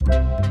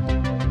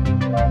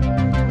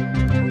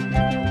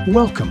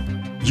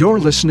Welcome. You're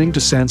listening to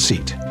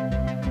Sanseet,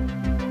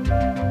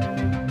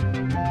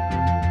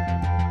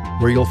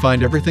 where you'll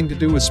find everything to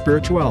do with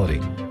spirituality,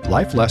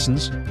 life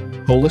lessons,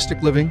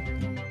 holistic living,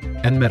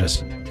 and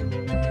medicine.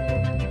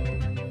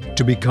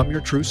 To become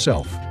your true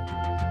self.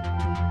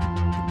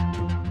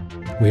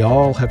 We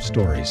all have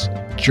stories,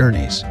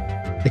 journeys,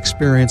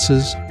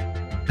 experiences,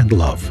 and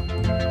love.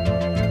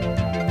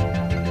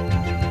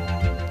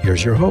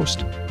 Here's your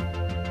host,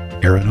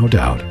 Aaron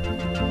O'Dowd.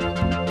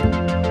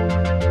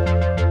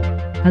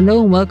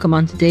 Hello and welcome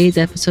on today's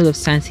episode of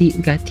Sanseet.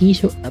 We got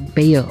Tito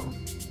Abao.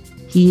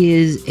 He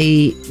is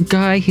a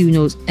guy who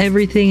knows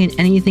everything and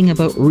anything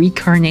about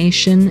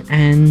Recarnation.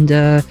 And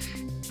hello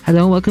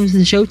and welcome to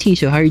the show,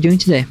 Tito. How are you doing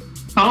today?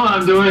 Oh,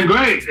 I'm doing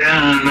great.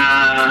 And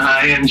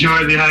I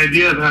enjoy the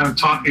idea that I'm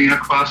talking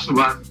across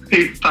about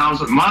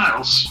 8,000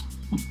 miles.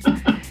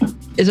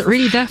 Is it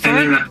really that far?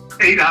 And in an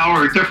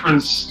 8-hour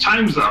difference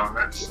time zone.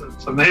 It's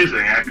amazing,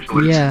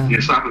 actually. Yeah.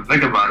 You stop and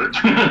think about it.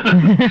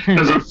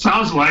 Because it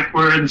sounds like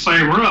we're in the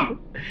same room.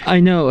 I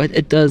know,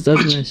 it does,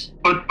 doesn't it?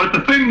 But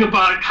the thing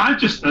about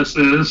consciousness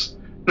is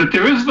that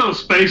there is no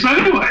space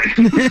anyway.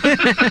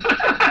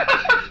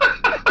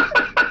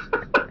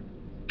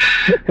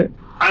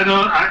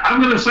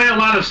 I'm going to say a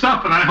lot of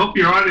stuff, and I hope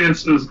your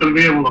audience is going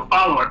to be able to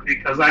follow it,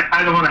 because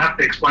I don't want to have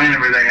to explain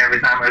everything every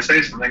time I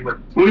say something. But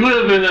we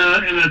live in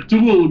a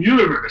dual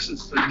universe.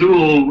 It's a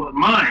dual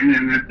mind,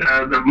 and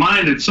the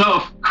mind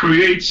itself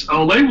creates a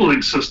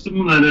labeling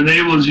system that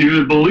enables you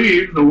to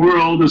believe the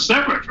world is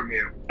separate from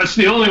you. That's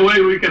the only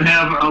way we can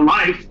have a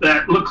life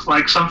that looks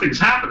like something's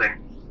happening,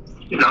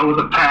 with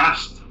the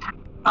past,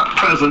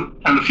 present,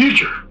 and the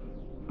future.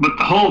 But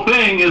the whole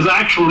thing is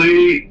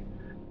actually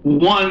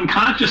one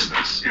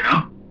consciousness,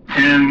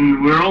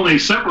 and we're only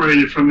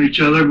separated from each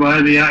other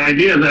by the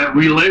idea that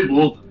we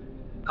label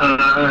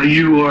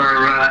you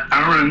are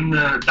Aaron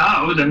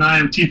Dowd and I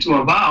am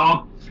Tito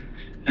Abao,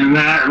 and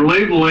that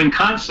labeling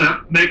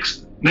concept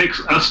makes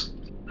us,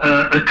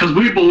 because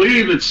we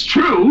believe it's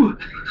true,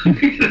 there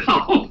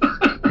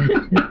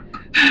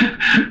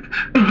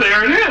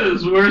it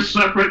is. We're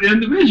separate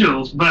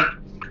individuals. But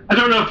I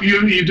don't know if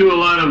you do a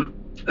lot of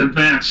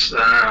advanced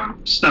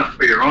stuff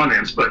for your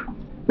audience, but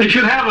they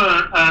should have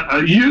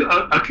a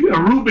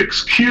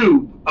Rubik's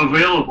Cube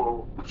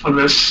available for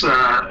this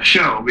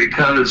show,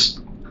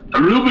 because a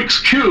Rubik's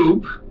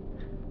Cube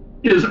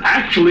is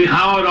actually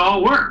how it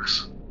all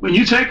works. When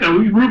you take a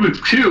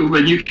Rubik's Cube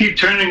and you keep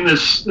turning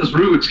this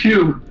Rubik's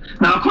Cube,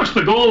 now of course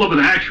the goal of an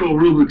actual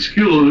Rubik's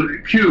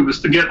Cube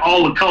is to get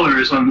all the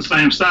colors on the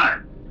same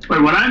side.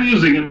 But what I'm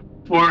using it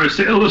for is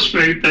to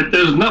illustrate that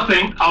there's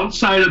nothing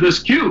outside of this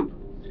cube.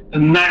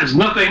 And that is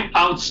nothing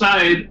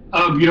outside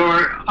of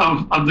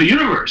the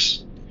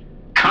universe.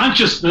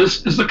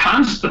 Consciousness is a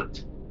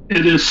constant.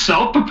 It is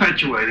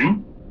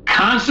self-perpetuating,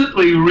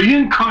 constantly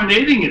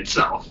reincarnating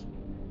itself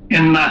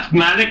in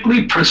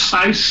mathematically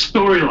precise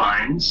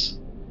storylines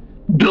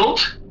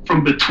built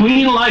from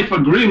between-life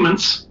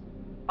agreements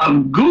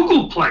of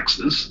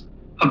Googleplexes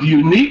of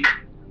unique,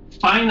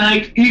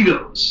 finite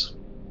egos.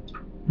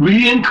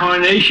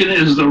 Reincarnation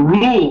is the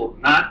rule,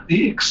 not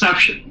the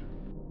exception.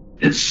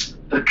 It's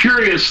a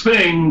curious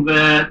thing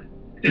that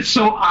it's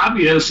so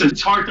obvious, it's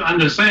hard to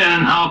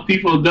understand how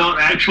people don't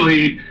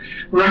actually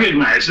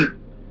recognize it.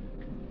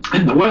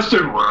 In the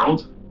Western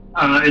world,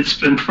 it's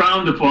been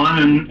frowned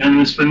upon,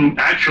 and it's been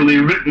actually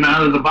written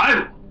out of the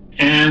Bible.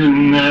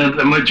 And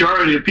the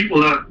majority of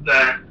people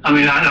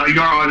I know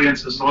your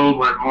audience is a little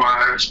bit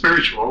more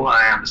spiritual,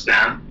 I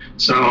understand.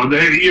 So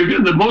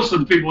most of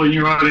the people in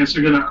your audience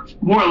are going to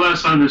more or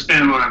less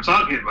understand what I'm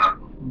talking about.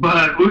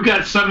 But we've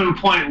got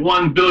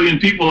 7.1 billion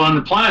people on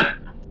the planet,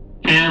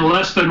 and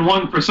less than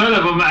 1%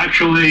 of them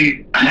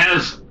actually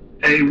has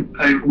a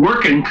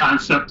working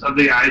concept of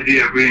the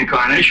idea of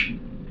reincarnation.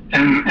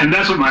 And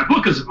that's what my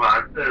book is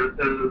about,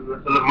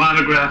 the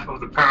Monograph of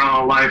the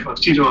Paranormal Life of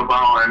Tito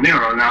Abao and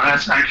Nero. Now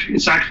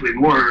it's actually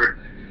more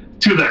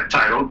to that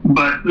title.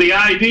 But the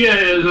idea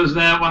is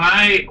that when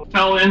I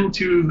fell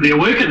into the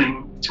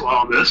awakening to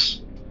all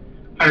this,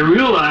 I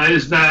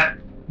realized that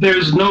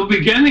there's no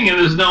beginning and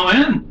there's no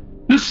end.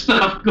 This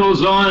stuff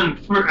goes on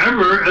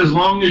forever as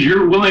long as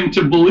you're willing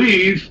to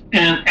believe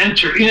and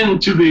enter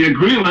into the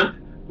agreement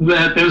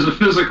that there's a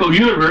physical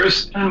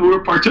universe and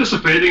we're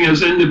participating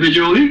as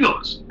individual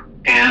egos.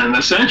 And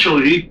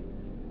essentially,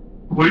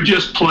 we're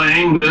just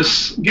playing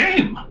this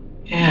game,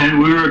 and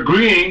we're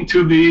agreeing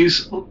to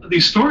these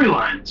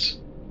storylines.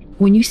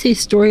 When you say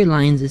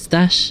storylines, is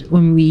that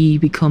when we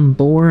become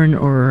born,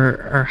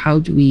 or how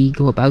do we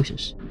go about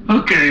it?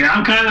 Okay,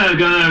 I'm kind of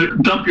going to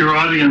dump your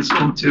audience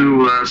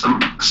into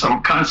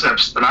some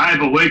concepts that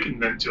I've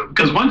awakened into.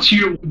 Because once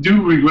you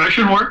do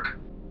regression work,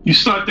 you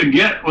start to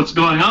get what's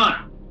going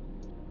on.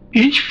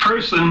 Each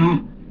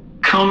person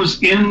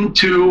comes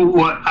into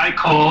what I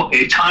call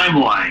a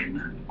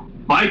timeline.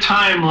 My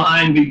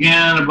timeline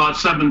began about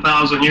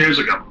 7,000 years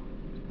ago.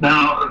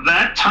 Now,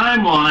 that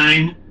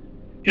timeline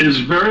is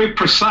very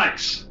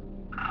precise.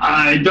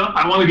 I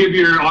want to give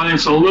your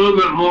audience a little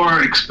bit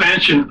more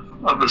expansion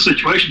of the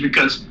situation,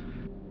 because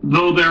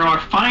though there are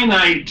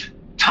finite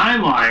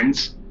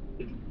timelines.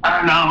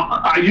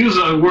 Now, I use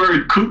a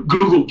word,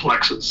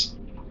 Googleplexes,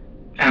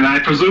 and I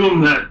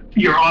presume that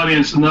your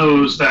audience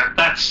knows that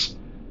that's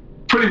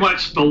pretty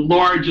much the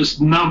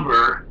largest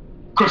number.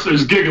 Of course,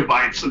 there's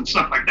gigabytes and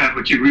stuff like that,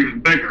 which are even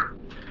bigger.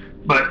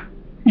 But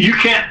you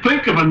can't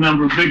think of a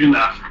number big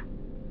enough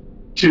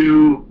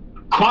to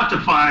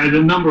quantify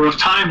the number of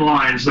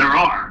timelines there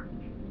are.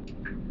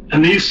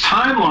 And these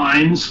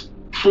timelines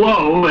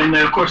flow, and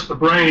then, of course, the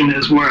brain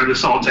is where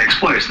this all takes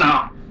place.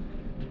 Now,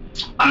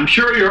 I'm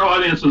sure your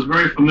audience is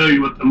very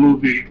familiar with the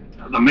movie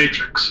The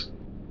Matrix.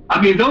 I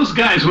mean, those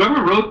guys,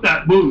 whoever wrote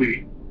that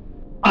movie,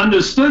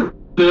 understood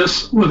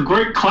this with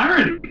great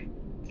clarity.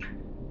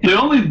 The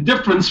only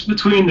difference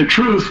between the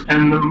truth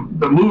and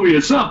the movie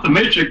itself, The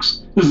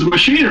Matrix, is the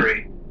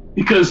machinery,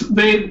 because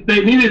they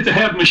needed to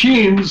have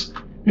machines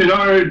in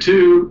order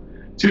to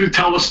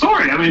tell the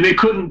story. I mean, they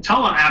couldn't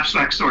tell an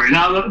abstract story.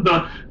 Now,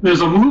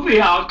 there's a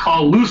movie out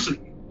called Lucy,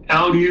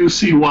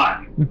 Lucy.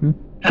 Mm-hmm.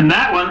 And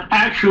that one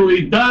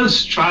actually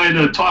does try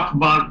to talk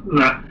about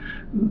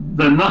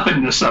the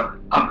nothingness of it.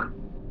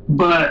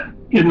 But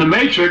in The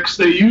Matrix,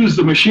 they use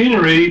the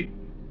machinery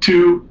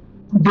to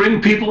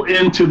bring people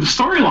into the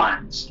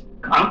storylines.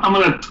 I'm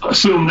going to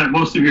assume that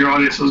most of your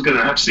audience is going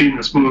to have seen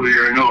this movie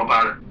or know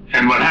about it.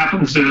 And what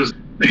happens is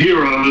the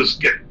heroes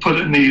get put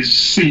in these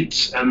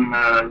seats, and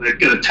they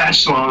get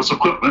attached to all this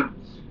equipment,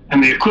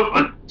 and the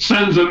equipment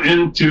sends them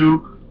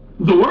into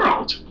the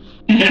world.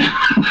 And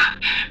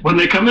when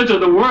they come into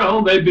the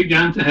world, they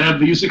begin to have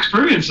these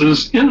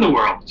experiences in the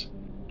world.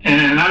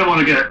 And I don't want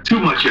to get too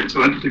much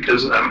into it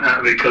because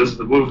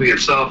the movie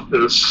itself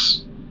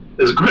is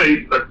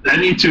great, but I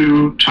need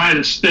to try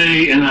to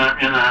stay in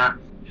a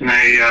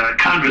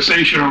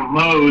conversational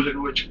mode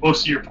in which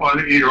most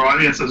of your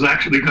audience is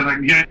actually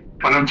going to get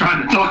what I'm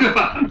trying to talk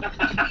about.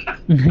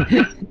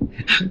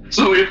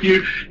 So if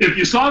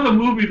you saw the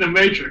movie The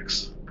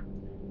Matrix,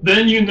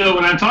 then you know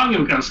what I'm talking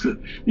about,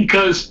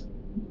 because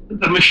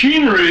the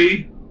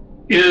machinery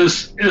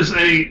is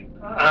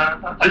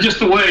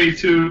just a way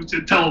to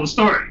tell the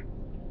story.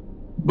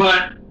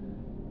 But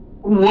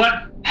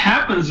what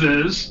happens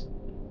is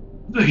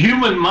the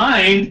human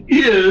mind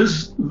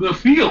is the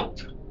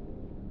field,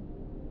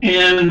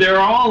 and there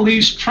are all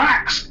these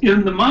tracks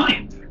in the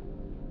mind.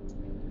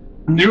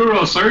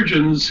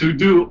 Neurosurgeons who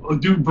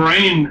do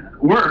brain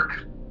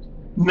work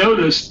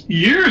noticed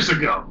years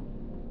ago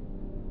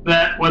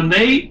that when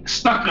they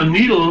stuck a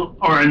needle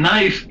or a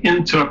knife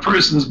into a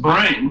person's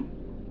brain,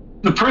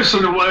 the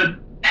person would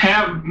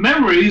have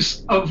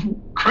memories of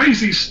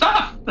crazy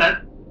stuff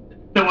that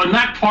were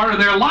not part of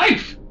their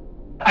life.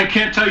 I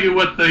can't tell you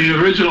what the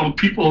original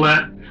people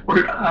that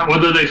were,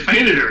 whether they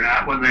fainted or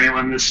not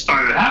when this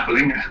started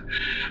happening,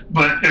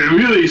 but it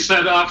really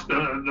set off the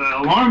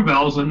alarm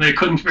bells, and they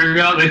couldn't figure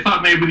out. They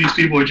thought maybe these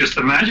people were just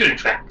imagining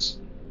things,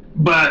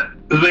 but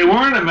they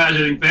weren't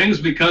imagining things,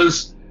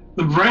 because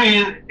the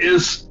brain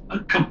is a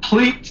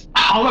complete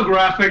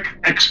holographic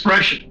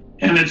expression,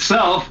 and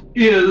itself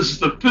is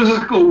the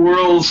physical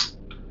world's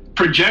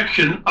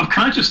projection of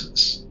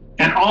consciousness.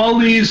 And all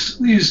these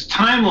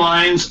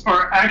timelines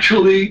are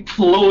actually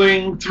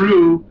flowing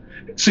through.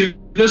 See,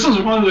 this is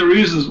one of the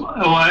reasons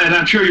why, and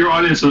I'm sure your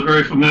audience is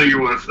very familiar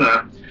with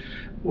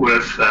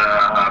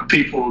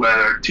people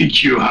that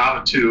teach you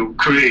how to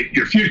create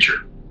your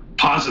future,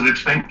 positive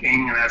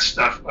thinking and that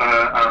stuff.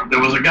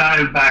 There was a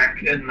guy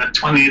back in the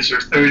 20s or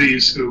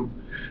 30s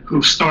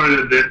who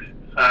started it.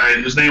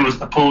 His name was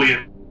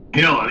Napoleon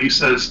Hill, and he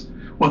says,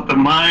 what the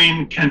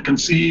mind can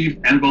conceive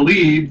and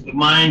believe, the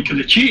mind can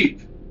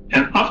achieve.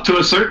 And up to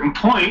a certain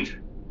point,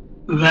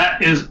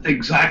 that is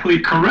exactly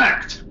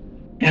correct.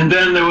 And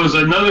then there was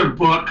another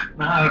book.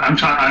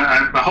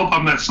 I hope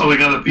I'm not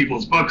selling other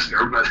people's books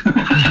here, but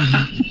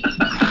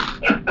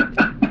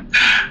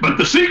but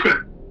The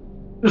Secret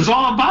is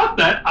all about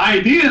that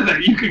idea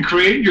that you can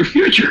create your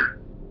future.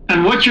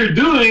 And what you're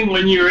doing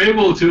when you're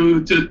able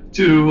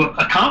to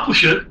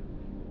accomplish it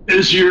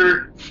is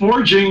you're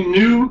forging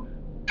new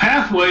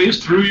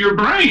pathways through your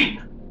brain.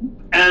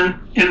 And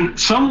in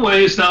some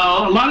ways,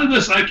 now, a lot of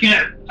this I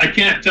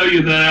can't tell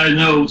you that I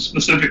know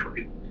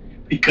specifically,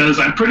 because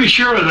I'm pretty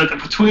sure that the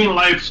between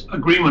life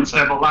agreements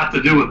have a lot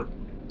to do with it.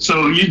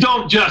 So you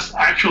don't just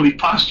actually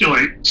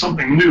postulate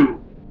something new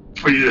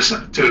for you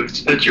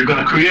that you're going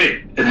to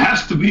create. It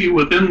has to be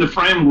within the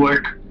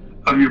framework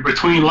of your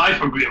between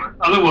life agreement.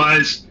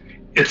 Otherwise,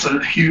 it's a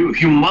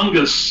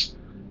humongous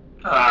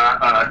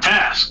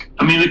task.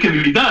 I mean, it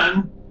can be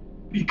done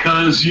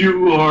because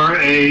you are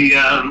a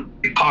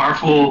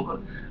powerful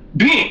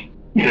being.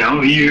 You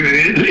know,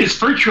 it's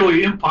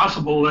virtually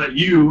impossible that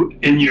you,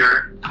 in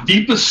your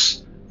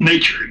deepest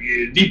nature,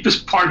 your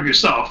deepest part of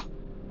yourself,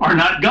 are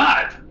not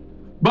God.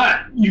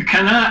 But you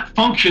cannot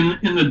function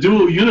in the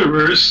dual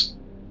universe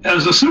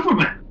as a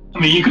Superman. I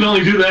mean, you can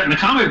only do that in the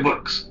comic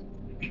books,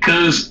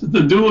 because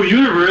the dual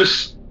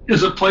universe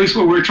is a place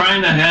where we're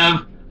trying to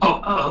have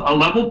a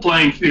level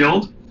playing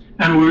field,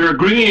 and we're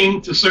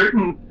agreeing to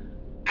certain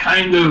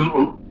kind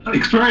of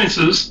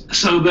experiences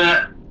so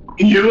that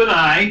you and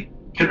I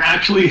can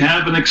actually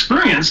have an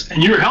experience,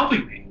 and you're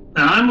helping me.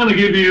 Now, I'm going to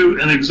give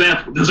you an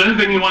example. Does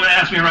anything you want to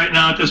ask me right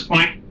now at this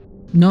point?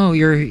 No,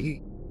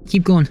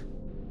 keep going.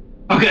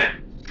 Okay.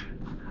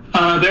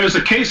 There's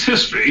a case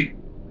history,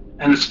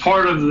 and it's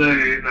part of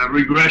the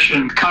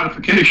regression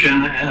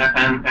codification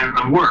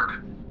and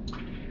work,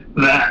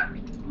 that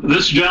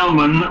this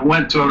gentleman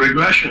went to a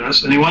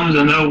regressionist and he wanted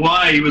to know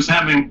why he was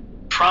having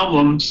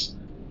problems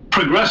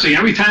progressing.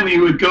 Every time he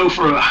would go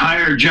for a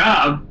higher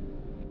job,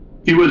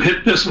 he would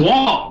hit this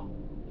wall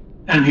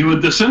and he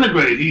would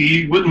disintegrate.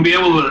 He wouldn't be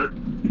able to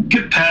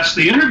get past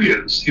the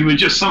interviews. He would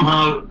just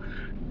somehow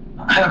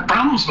have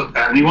problems with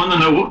that, and he wanted to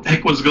know what the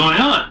heck was going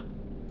on.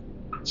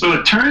 So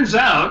it turns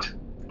out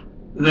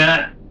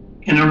that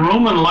in a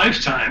Roman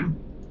lifetime,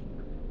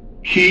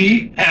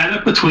 he had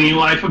a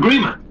between-life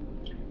agreement.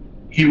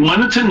 He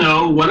wanted to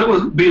know what it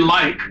would be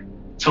like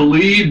to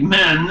lead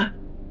men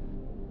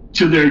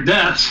to their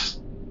deaths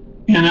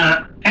in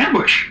an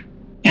ambush.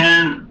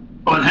 And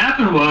what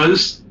happened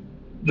was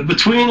the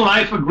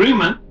between-life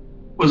agreement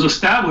was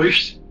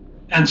established,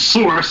 and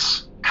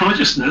Source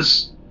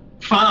consciousness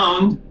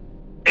found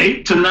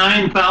 8,000 to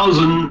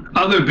 9,000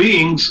 other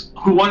beings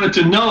who wanted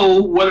to know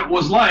what it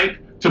was like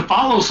to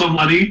follow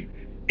somebody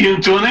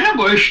into an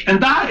ambush and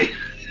die.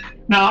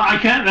 Now,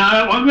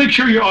 I want to make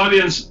sure your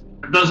audience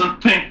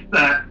doesn't think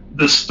that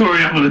the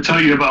story I'm going to tell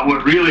you about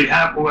what really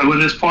happened, what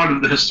is part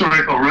of the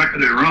historical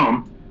record in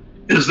Rome,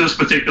 is this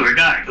particular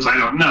guy, because I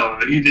don't know.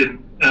 He didn't,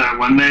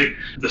 when they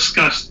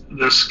discussed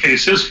this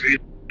case history,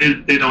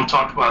 they don't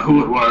talk about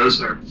who it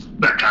was or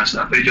that kind of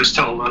stuff. They just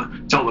tell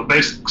the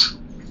basics.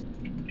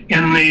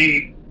 In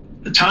the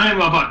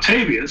time of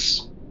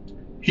Octavius,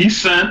 he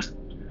sent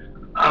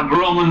a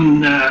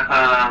Roman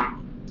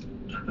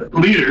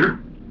leader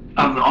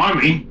of the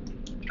army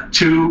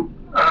to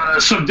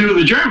subdue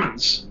the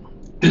Germans.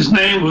 His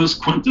name was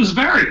Quintus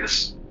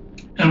Varius.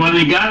 And when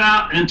he got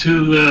out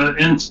into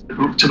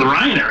the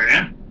Rhine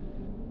area,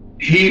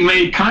 he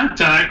made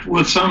contact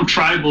with some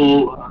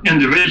tribal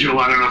individual.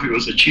 I don't know if he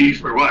was a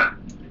chief or what.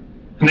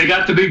 And they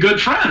got to be good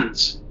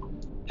friends.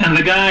 And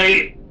the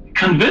guy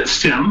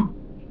convinced him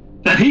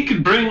that he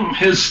could bring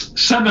his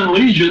 7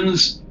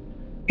 legions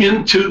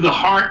into the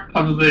heart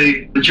of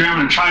the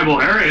German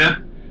tribal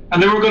area,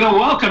 and they were going to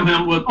welcome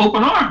him with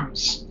open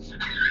arms.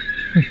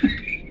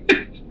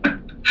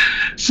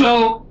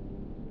 So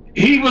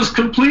he was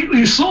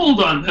completely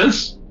sold on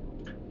this,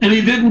 and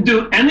he didn't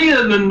do any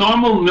of the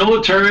normal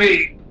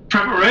military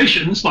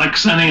preparations, like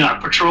sending out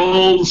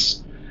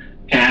patrols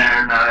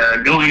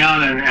and going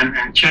out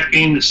and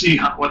checking to see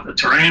what the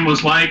terrain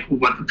was like,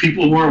 what the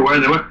people were, where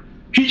they were.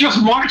 He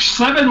just marched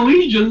 7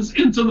 legions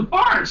into the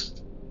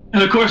forest.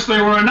 And of course,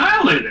 they were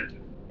annihilated.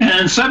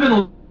 And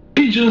 7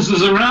 legions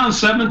is around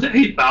 7,000 to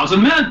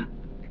 8,000 men.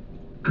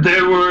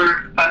 They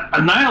were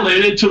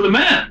annihilated to the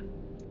man.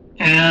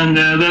 And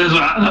there's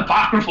an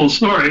apocryphal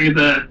story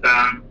that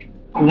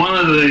one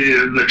of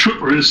the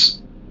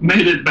troopers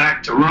made it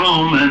back to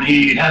Rome, and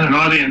he had an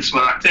audience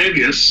with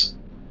Octavius.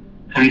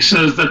 And he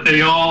says that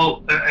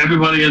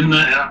everybody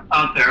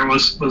out there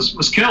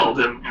was killed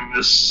in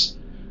this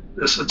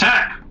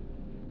attack.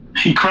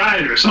 He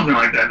cried or something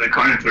like that,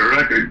 according to the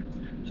record.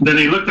 And then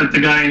he looked at the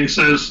guy and he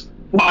says,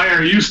 "Why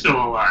are you still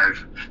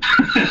alive?"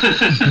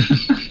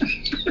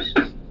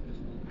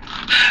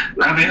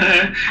 I mean,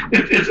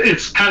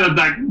 it's kind of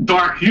like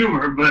dark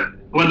humor, but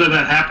whether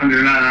that happened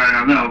or not, I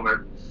don't know. But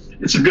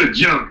it's a good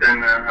joke,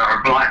 or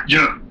a black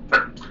joke.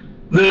 But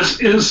this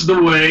is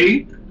the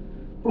way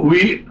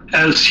we,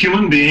 as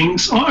human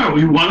beings, are.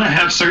 We want to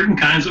have certain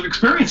kinds of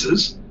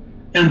experiences.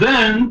 And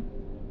then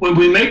when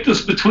we make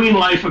this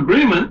between-life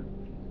agreement,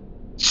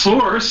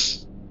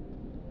 Source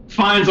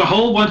finds a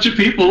whole bunch of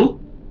people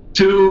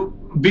to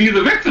be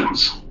the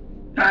victims.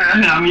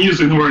 I'm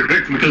using the word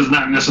victim because it's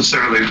not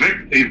necessarily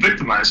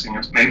victimizing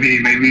us. Maybe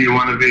you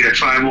want to be a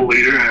tribal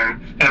leader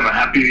and have a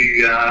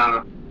happy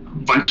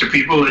bunch of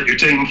people that you're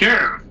taking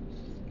care of,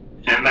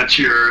 and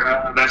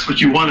that's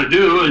what you want to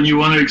do, and you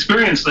want to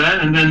experience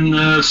that. And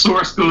then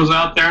Source goes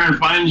out there and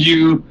finds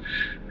you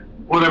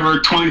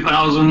whatever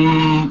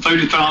 20,000,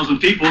 30,000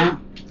 people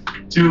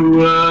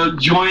to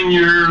join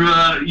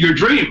your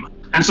dream.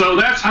 And so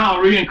that's how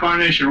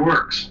reincarnation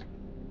works.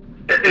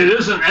 It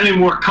isn't any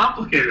more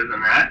complicated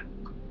than that,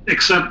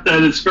 except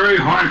that it's very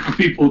hard for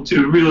people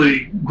to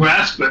really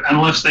grasp it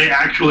unless they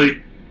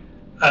actually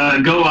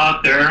go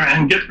out there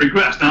and get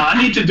regressed. Now,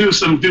 I need to do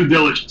some due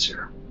diligence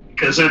here,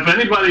 because if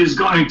anybody is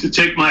going to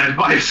take my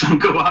advice and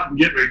go out and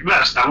get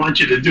regressed, I want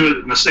you to do it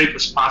in the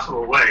safest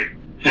possible way.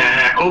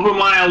 And over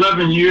my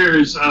 11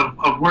 years of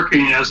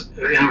working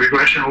in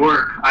regression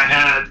work, I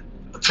had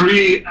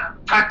 3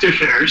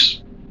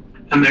 practitioners,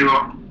 and they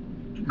were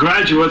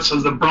graduates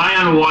of the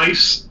Brian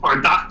Weiss or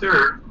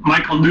Dr.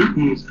 Michael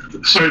Newton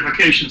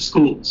certification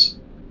schools.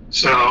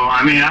 So,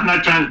 I mean, I'm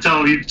not trying to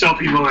tell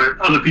people that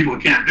other people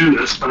can't do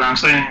this, but I'm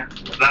saying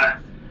that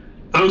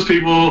those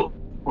people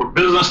were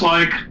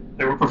businesslike,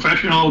 they were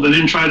professional, they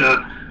didn't try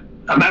to.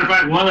 As a matter of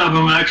fact, one of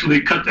them actually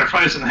cut their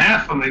price in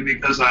half for me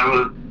because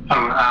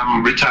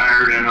I'm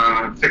retired and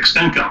on a fixed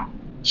income.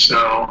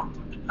 So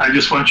I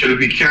just want you to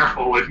be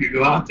careful if you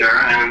go out there.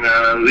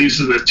 And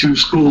these are the two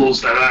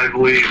schools that I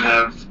believe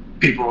have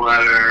people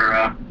that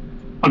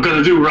are going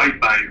to do right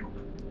by you.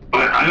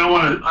 But I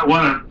want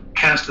to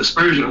cast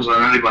aspersions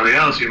on anybody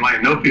else. You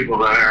might know people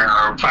that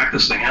are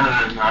practicing it,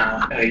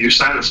 and you're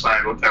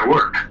satisfied with their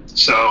work.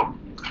 So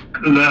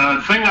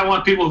the thing I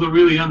want people to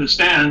really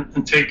understand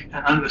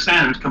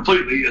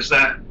completely is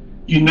that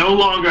you no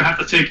longer have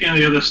to take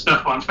any of this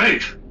stuff on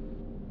faith.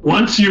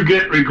 Once you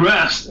get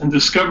regressed and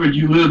discovered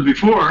you lived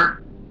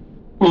before,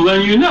 well,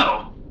 then you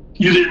know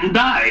you didn't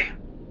die.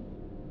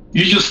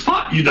 You just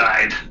thought you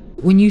died.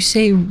 When you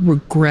say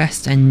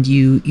regressed and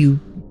you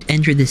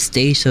enter this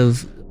state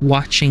of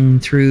watching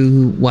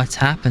through what's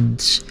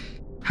happened,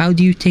 how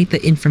do you take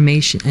the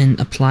information and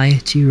apply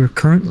it to your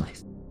current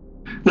life?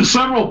 There's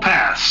several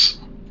paths.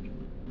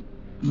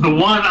 The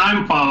one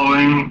I'm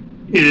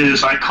following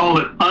is, I call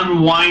it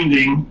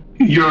unwinding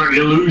your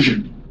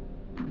illusion.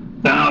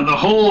 Now, the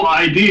whole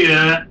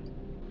idea,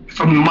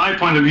 from my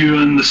point of view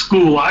in the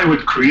school I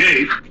would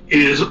create,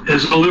 is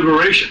a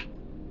liberation.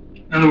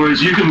 In other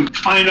words, you can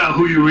find out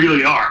who you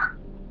really are.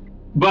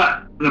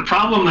 But the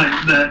problem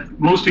that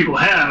most people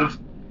have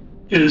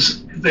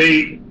is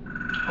they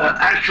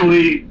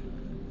actually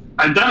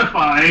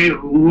identify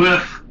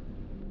with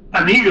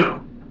an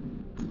ego,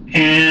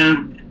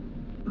 and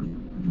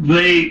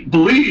they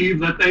believe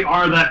that they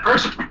are that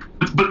person.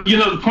 But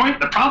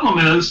the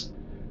problem is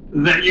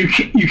that you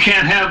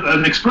can't have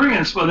an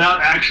experience without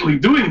actually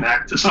doing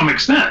that to some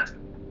extent.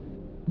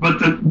 But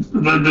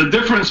the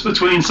difference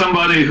between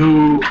somebody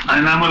who,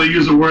 and I'm going to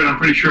use a word I'm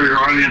pretty sure your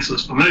audience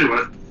is familiar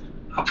with,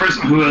 a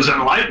person who is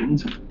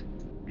enlightened,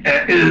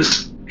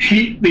 is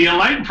the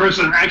enlightened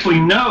person actually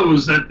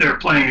knows that they're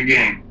playing a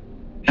game,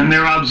 and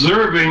they're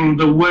observing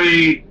the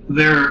way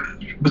their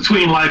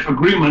between life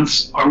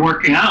agreements are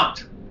working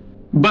out.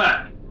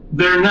 But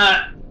they're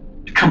not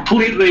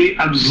completely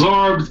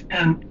absorbed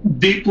and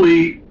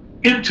deeply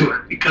into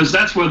it, because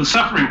that's where the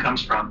suffering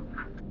comes from,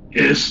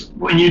 is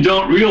when you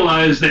don't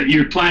realize that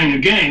you're playing a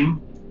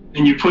game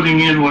and you're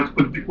putting in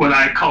what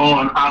I call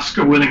an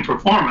Oscar-winning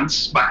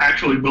performance by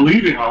actually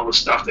believing all the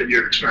stuff that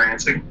you're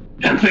experiencing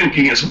and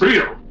thinking it's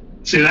real.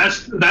 See,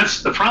 that's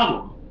the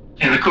problem.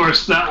 And of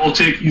course, that will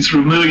take you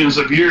through millions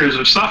of years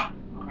of suffering,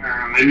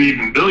 or maybe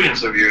even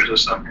billions of years of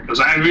suffering, because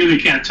I really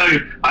can't tell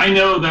you. I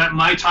know that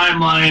my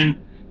timeline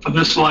for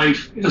this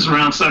life is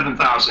around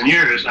 7,000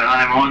 years, and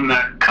I'm on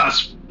that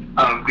cusp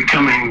of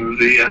becoming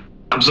the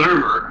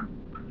observer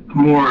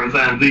more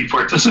than the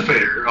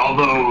participator,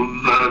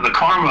 although the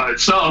karma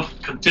itself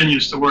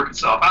continues to work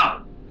itself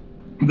out.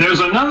 There's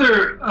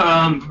another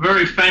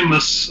very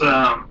famous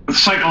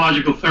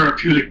psychological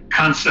therapeutic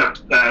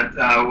concept that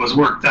was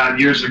worked out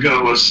years ago.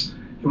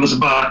 It was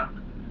about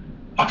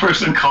a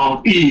person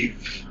called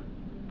Eve.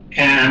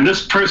 And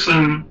this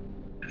person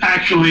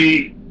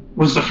actually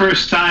was the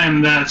first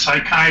time that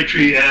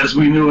psychiatry, as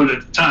we knew it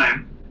at the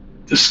time,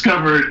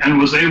 discovered and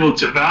was able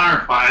to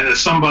verify that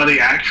somebody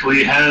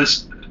actually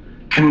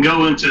can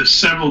go into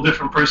several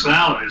different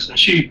personalities. And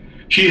she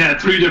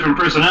had 3 different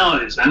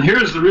personalities. And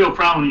here's the real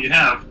problem you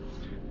have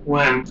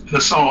when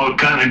this all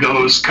kind of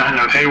goes kind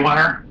of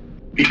haywire.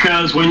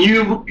 Because when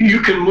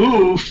you can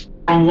move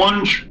from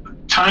one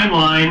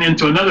timeline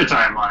into another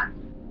timeline,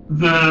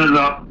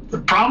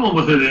 the problem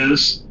with it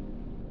is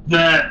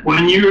that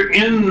when you're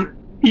in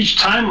each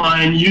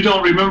timeline, you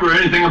don't remember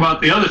anything about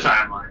the other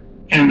timeline.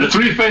 And the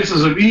 3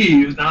 Faces of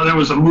Eve, now there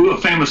was a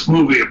famous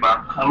movie made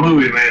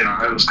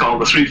on it. It was called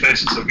The 3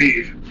 Faces of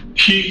Eve.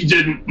 She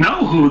didn't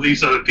know who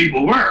these other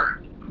people were,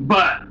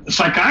 but the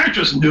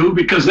psychiatrist knew,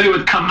 because they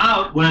would come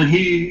out when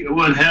he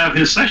would have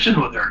his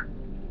session with her,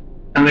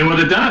 and they would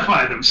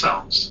identify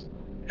themselves.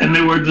 And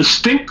they were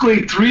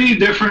distinctly 3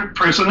 different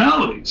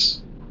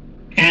personalities.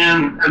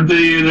 And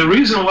the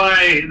reason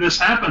why this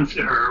happened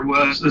to her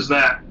is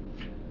that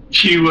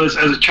she was,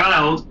 as a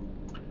child,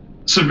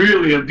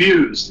 severely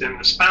abused in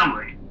this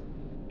family.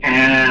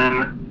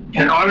 And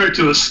in order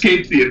to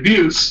escape the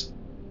abuse,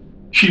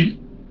 she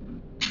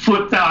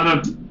flipped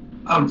out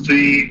of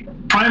the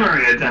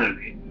primary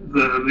identity,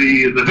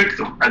 the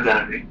victim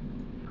identity.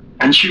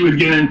 And she would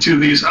get into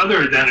these other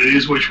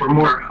identities, which were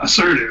more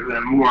assertive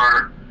and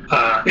more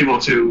able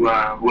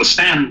to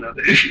withstand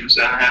the issues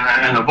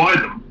and avoid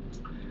them.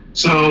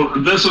 So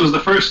this was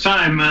the first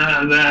time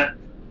that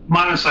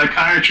modern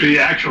psychiatry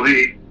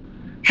actually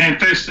came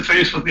face to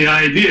face with the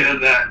idea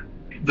that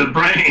the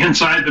brain,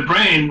 inside the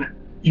brain,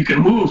 you can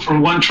move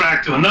from one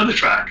track to another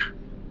track.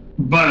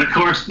 But of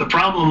course, the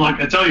problem, like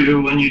I tell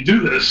you, when you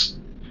do this,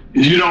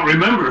 is you don't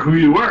remember who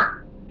you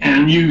were.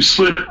 And you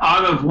slip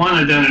out of one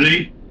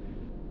identity,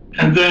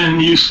 and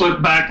then you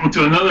slip back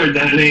into another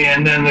identity,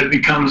 and then it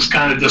becomes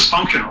kind of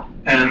dysfunctional.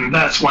 And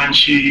that's when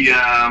she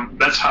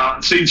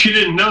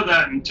didn't know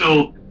that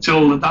until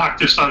the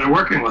doctor started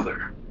working with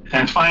her.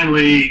 And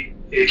finally,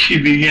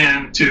 she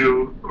began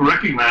to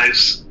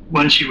recognize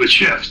when she would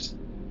shift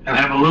and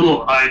have a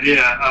little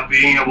idea of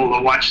being able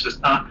to watch this.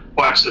 Now,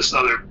 watch this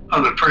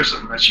other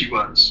person that she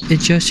was. It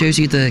just shows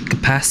you the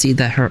capacity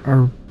that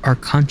our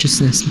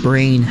consciousness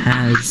brain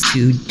has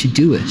to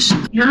do it.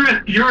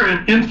 You're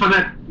an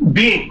infinite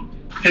being.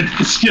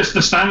 It's just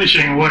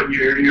astonishing what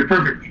you're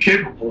perfectly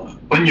capable of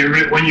when you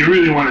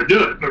really want to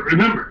do it. But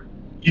remember,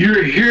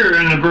 you're here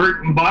in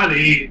a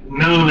body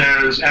known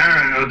as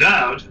Aaron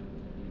O'Dowd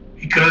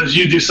because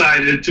you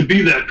decided to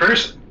be that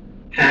person,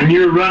 and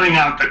you're running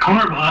out the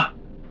karma,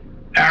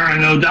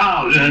 Aaron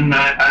O'Dowd. And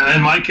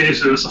in my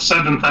case, it was a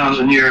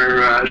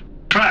 7,000-year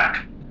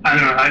track.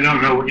 I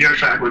don't know what your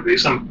track would be.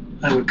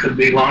 It could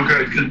be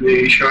longer, it could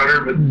be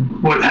shorter. But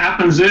what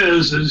happens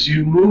is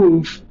you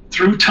move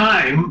through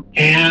time,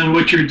 and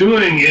what you're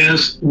doing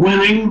is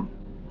winning,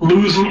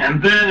 losing,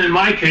 and then in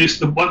my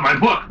case, what my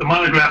book, the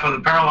Monograph of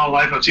the Parallel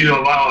Life of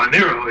Tito Abao and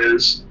Nero,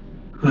 is,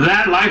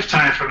 that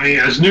lifetime for me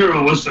as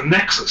Nero was the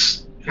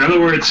nexus. In other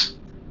words,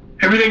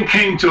 everything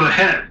came to a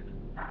head.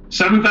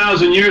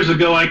 7,000 years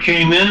ago, I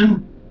came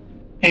in,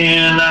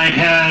 and I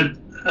had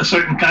a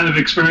certain kind of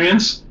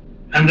experience,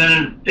 and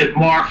then it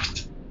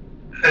morphed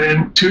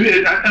into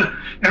it.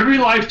 Every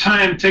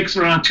lifetime takes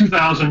around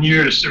 2,000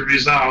 years to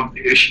resolve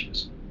the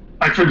issues.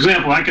 Like, for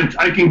example, I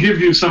can give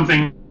you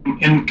something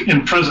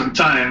in present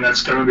time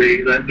that's going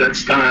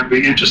to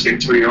be interesting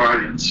to your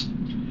audience.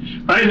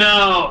 Right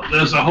now,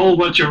 there's a whole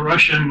bunch of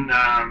Russian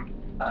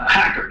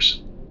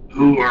hackers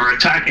who are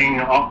attacking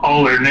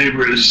all their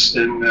neighbors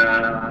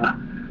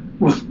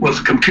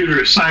with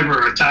computer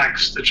cyber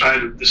attacks to try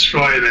to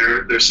destroy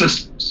their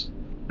systems.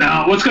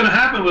 Now, what's going to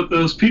happen with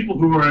those people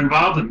who are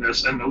involved in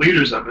this and the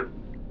leaders of it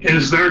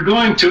is they're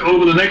going to,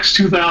 over the next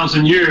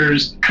 2,000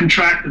 years,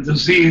 contract a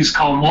disease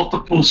called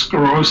multiple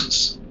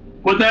sclerosis.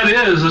 What that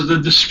is the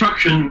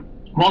destruction,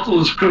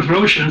 multiple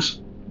sclerosis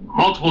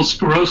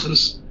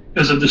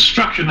is a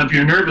destruction of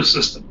your nervous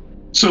system.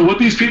 So what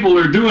these people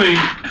are doing,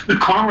 the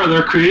karma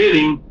they're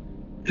creating,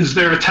 is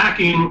they're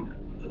attacking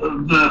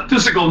the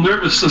physical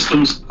nervous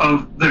systems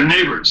of their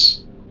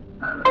neighbors.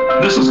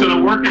 This is going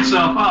to work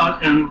itself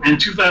out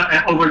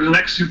over the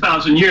next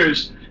 2,000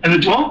 years, and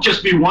it won't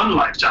just be one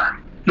lifetime.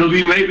 It'll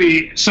be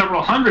maybe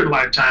several hundred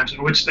lifetimes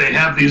in which they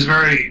have these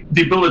very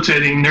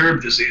debilitating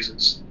nerve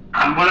diseases.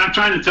 What I'm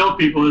trying to tell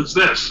people is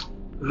this,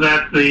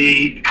 that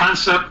the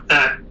concept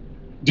that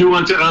do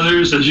unto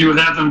others as you would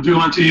have them do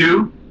unto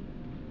you,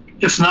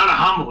 it's not a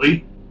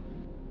homily,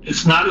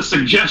 it's not a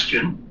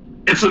suggestion,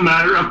 it's a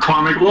matter of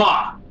karmic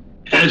law.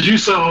 As you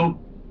sow,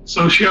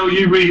 so shall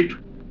you reap.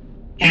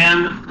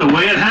 And the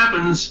way it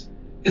happens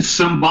is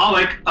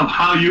symbolic of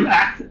how you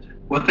acted.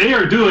 What they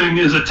are doing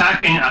is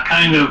attacking a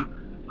kind of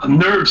a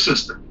nerve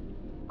system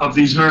of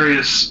these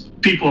various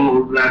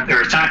people that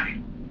they're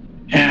attacking.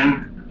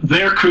 And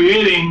they're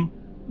creating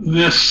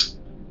this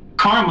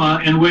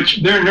karma in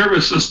which their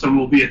nervous system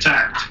will be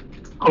attacked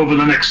over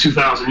the next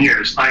 2,000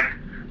 years. Like,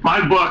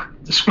 my book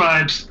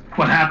describes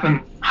what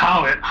happened,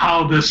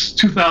 how this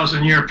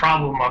 2,000-year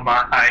problem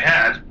I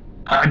had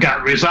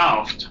got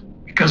resolved,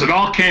 because it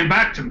all came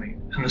back to me.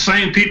 And the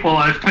same people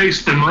I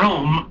faced in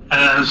Rome,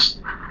 as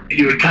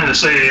you would kind of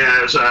say,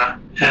 as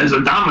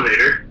a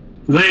dominator,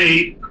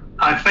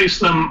 I faced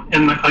them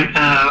in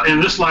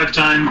this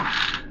lifetime,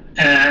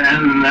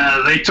 and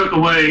they took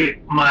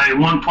away my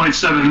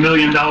 $1.7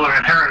 million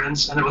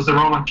inheritance, and it was the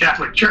Roman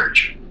Catholic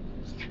Church.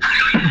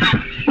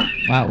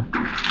 Wow.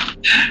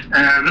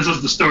 And this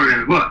is the story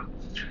in the book.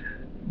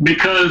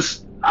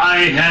 Because I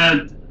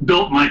had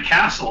built my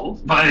castle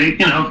by,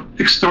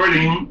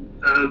 extorting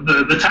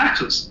the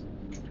taxes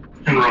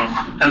in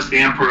Rome as the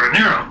Emperor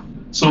Nero.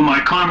 So my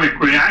karmic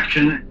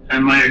reaction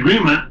and my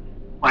agreement,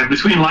 my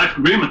between-life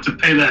agreement to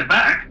pay that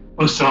back,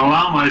 was to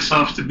allow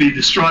myself to be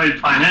destroyed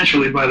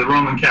financially by the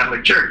Roman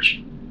Catholic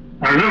Church.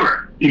 Now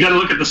remember, you got to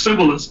look at the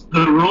symbolism.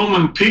 The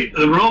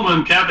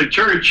Roman Catholic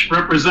Church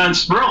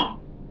represents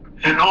Rome,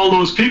 and all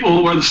those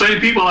people were the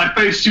same people I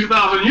faced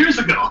 2,000 years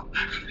ago.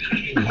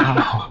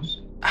 Wow.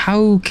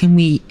 How can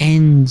we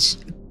end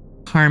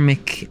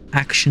karmic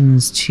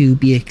actions to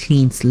be a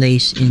clean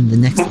slate in the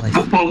next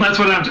life? Well, that's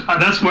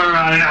where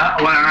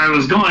I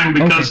was going,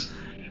 because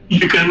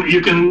okay.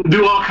 you can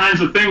do all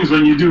kinds of things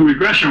when you do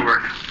regression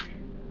work.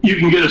 You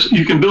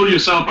can build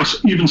yourself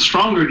an even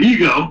stronger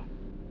ego,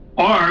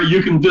 or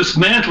you can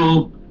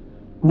dismantle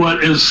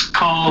what is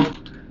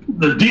called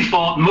the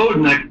default mode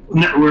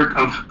network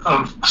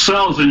of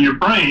cells in your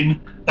brain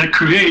that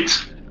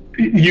creates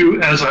you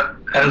as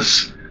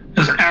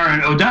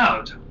Aaron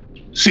O'Dowd.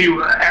 See,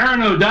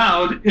 Aaron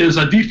O'Dowd is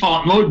a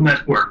default mode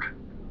network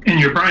in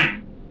your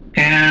brain,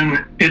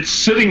 and it's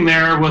sitting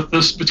there with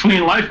this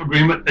between life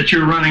agreement that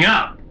you're running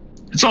out.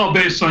 It's all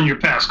based on your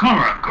past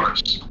karma, of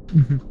course.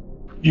 Mm-hmm.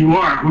 You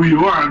are who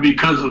you are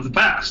because of the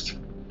past,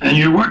 and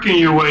you're working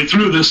your way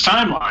through this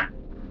timeline.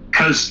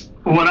 Because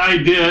what I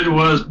did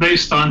was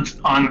based on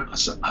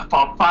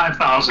about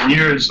 5,000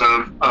 years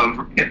of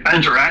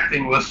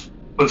interacting with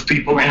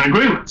people in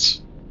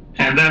agreements.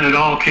 And then it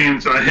all came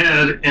to a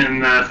head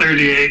in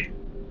 38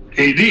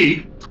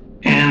 AD,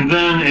 and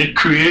then it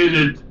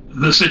created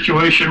the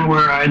situation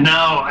where I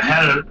now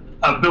had an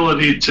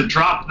ability to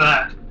drop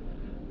that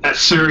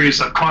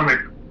series of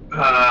karmic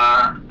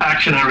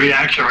action and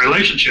reaction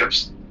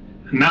relationships.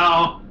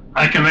 Now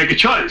I can make a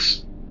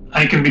choice.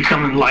 I can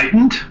become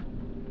enlightened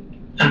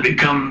and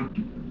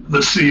become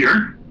the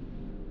seer,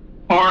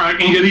 or I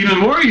can get even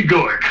more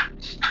egoic.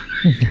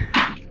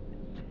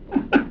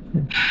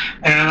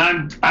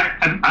 And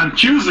I'm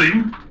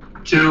choosing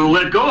to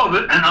let go of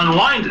it and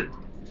unwind it.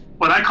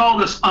 What I call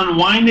this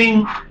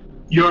unwinding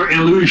your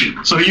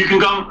illusion. So you can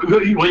go,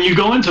 when you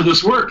go into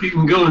this work, you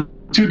can go in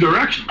two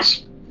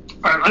directions.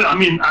 I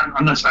mean,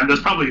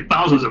 there's probably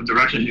thousands of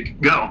directions you can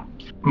go.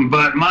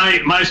 But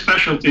my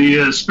specialty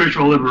is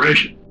spiritual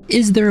liberation.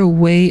 Is there a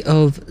way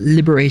of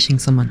liberating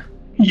someone?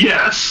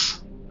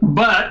 Yes,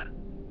 but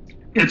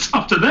it's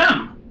up to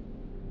them.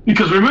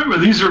 Because remember,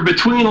 these are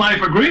between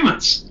life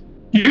agreements.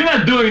 You're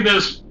not doing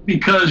this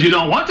because you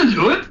don't want to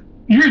do it.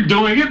 You're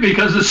doing it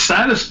because it's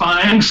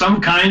satisfying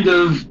some kind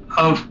of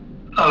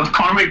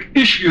karmic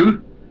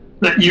issue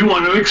that you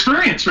want to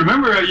experience.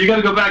 Remember, you got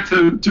to go back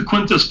to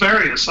Quintus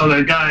Varius, so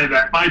that guy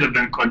that might have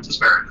been Quintus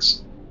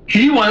Varius.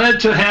 He wanted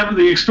to have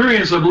the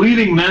experience of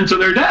leading men to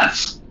their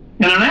deaths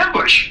in an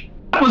ambush.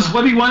 That was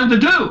what he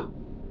wanted to do.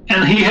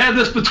 And he had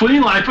this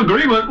between life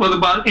agreement with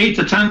about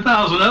 8,000 to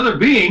 10,000 other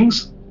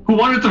beings who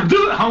wanted to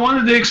do it, who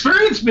wanted to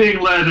experience being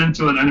led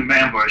into an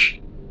ambush.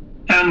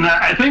 And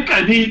I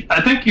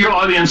think your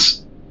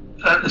audience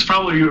is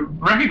probably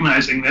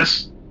recognizing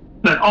this,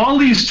 that all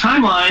these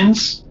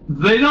timelines,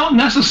 they don't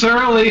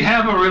necessarily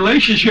have a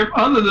relationship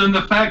other than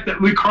the fact that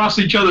we cross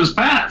each other's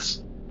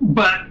paths.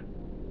 But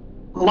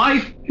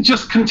life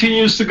just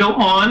continues to go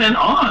on and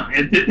on.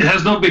 It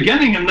has no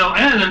beginning and no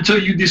end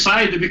until you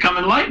decide to become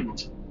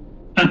enlightened.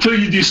 Until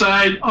you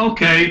decide,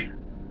 okay,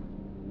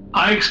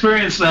 I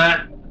experienced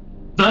that,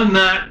 done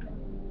that,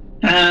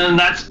 and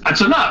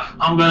that's enough.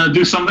 I'm going to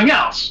do something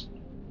else.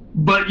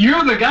 But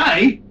you're the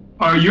guy,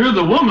 or you're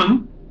the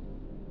woman.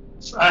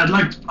 I'd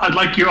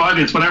like your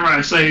audience, whenever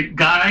I say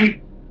guy,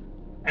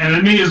 and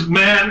it means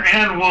man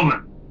and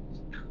woman,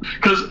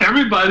 because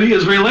everybody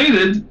is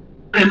related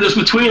in this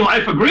between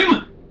life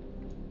agreement.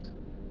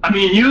 I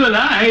mean, you and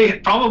I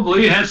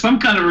probably had some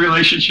kind of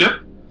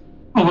relationship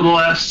over the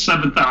last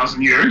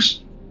 7,000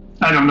 years.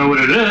 I don't know what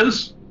it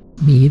is.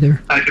 Me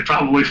either. I could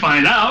probably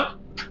find out.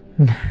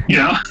 You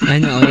know. I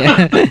know.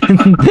 Yeah.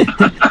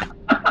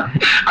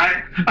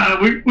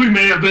 We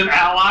may have been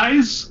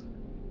allies,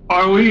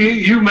 or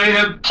you may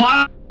have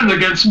plotted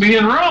against me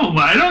in Rome.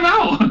 I don't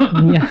know.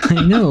 Yeah,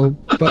 I know.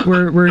 But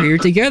we're here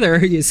together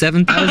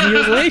 7,000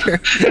 years later.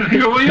 And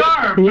here we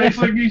are,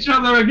 facing each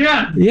other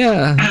again.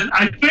 Yeah. And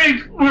I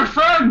think we're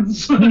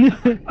friends.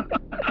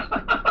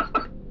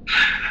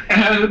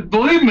 And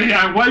believe me,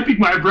 I'm wiping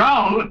my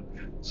brow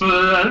so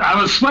that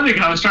I was sweating.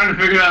 I was trying to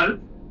figure out,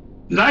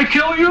 did I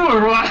kill you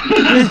or what?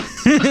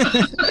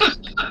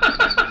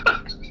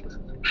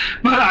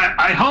 But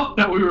I hope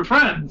that we were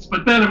friends.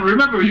 But then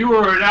remember, you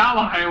were an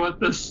ally with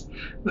this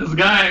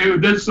guy who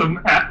did some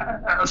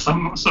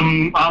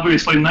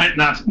obviously not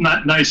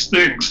nice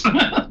things.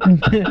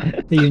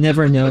 You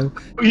never know.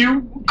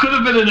 You could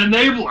have been an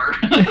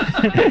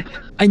enabler.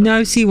 I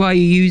now see why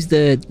you use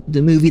the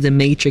movie The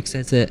Matrix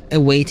as a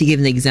way to give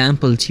an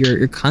example to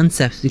your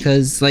concept,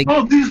 because like,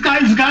 oh, these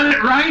guys got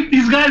it right.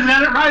 These guys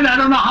got it right. I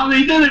don't know how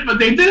they did it, but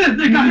they did.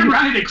 They got it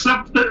right,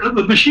 except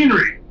the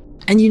machinery.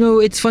 And you know,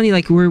 it's funny,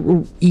 like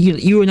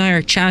you and I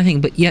are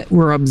chatting, but yet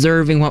we're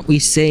observing what we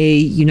say,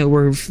 you know,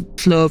 we're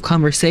flow of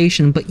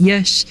conversation, but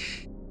yet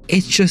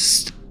it's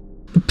just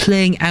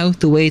playing out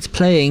the way it's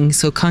playing,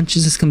 so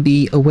consciousness can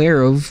be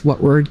aware of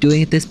what we're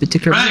doing at this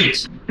particular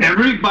moment.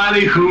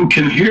 Everybody who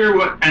can hear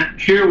what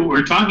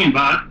we're talking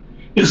about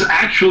is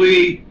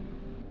actually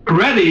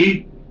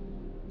ready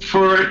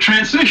for a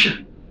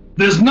transition.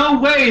 There's no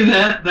way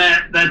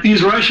that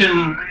these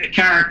Russian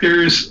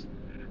characters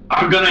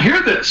are going to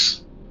hear this.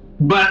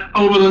 But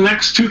over the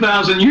next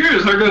 2,000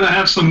 years, they're going to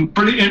have some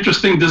pretty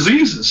interesting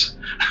diseases.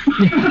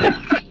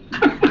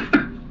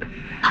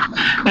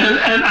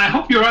 And I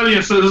hope your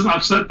audience isn't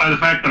upset by the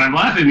fact that I'm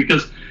laughing,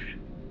 because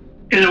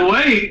in a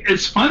way,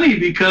 it's funny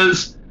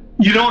because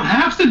you don't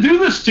have to do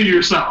this to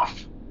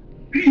yourself.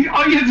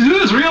 All you have to do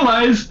is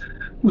realize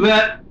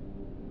that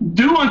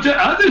do unto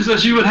others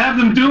as you would have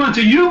them do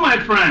unto you, my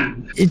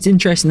friend. It's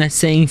interesting, that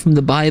saying from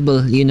the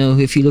Bible, you know,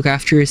 if you look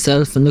after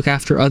yourself and look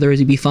after others,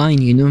 you'll be fine,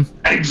 you know?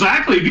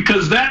 Exactly,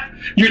 because that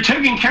you're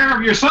taking care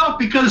of yourself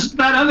because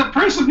that other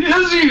person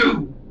is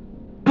you.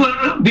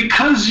 But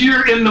because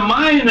you're in the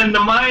mind, and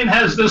the mind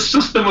has this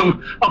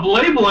system of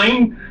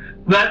labeling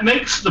that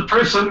makes the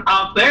person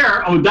out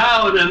there,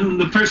 O'Dowd, and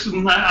the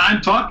person that I'm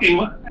talking,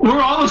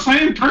 we're all the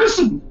same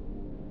person.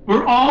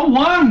 We're all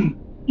one.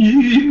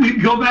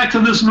 You go back to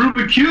this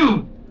Rubik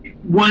Cube.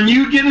 When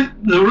you get it,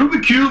 the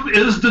Rubik Cube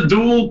is the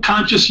dual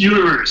conscious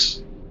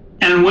universe.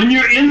 And when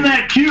you're in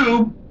that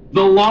cube,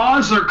 the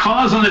laws are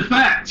cause and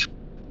effect.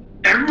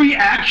 Every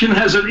action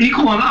has an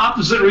equal and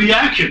opposite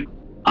reaction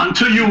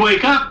until you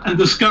wake up and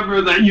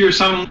discover that you're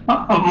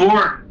a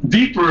more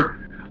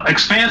deeper,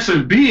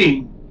 expansive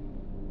being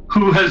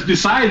who has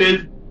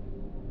decided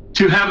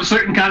to have a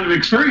certain kind of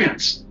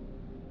experience.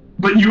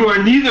 but you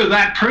are neither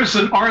that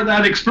person or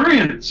that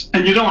experience,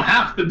 and you don't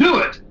have to do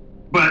it.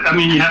 But I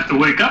mean, you have to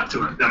wake up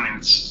to it. I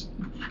mean,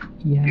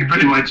 you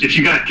pretty much, if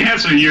you got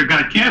cancer, you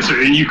got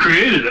cancer, and you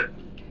created it.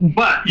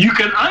 But you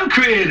can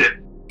uncreate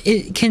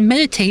it. Can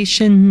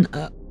meditation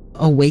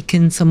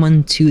awaken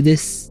someone to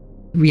this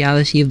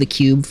reality of the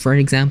cube, for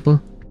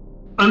example?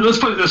 Let's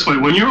put it this way: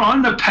 when you're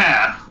on the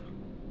path,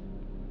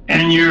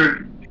 and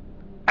you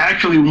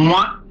actually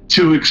want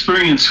to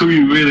experience who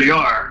you really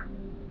are,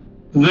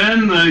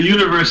 then the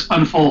universe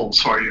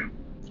unfolds for you.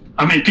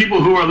 I mean,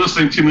 people who are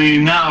listening to me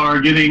now are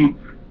getting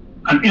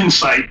an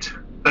insight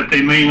that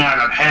they may not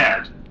have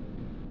had.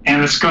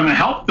 And it's going to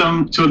help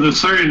them to a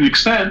certain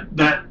extent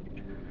that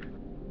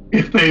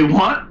if they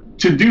want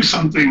to do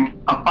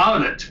something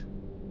about it,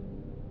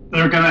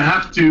 they're going to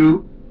have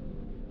to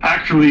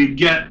actually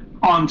get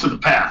onto the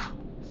path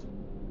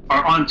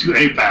or onto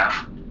a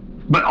path.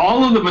 But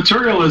all of the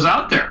material is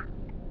out there.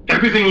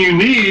 Everything you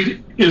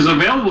need is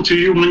available to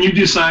you when you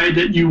decide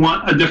that you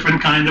want a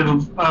different kind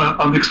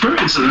of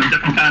experience and a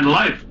different kind of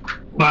life.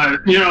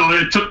 But, you know,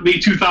 it took me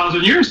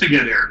 2,000 years to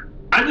get here.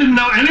 I didn't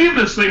know any of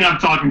this thing I'm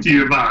talking to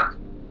you about.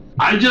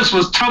 I just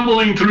was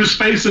tumbling through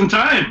space and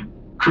time,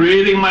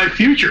 creating my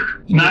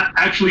future, not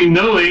actually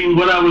knowing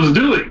what I was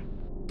doing.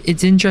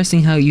 It's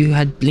interesting how you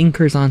had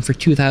blinkers on for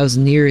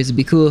 2,000 years. It'd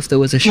be cool if there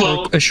was a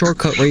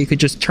shortcut where you could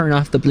just turn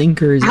off the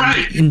blinkers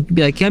and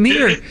be like, I'm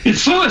here.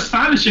 It's so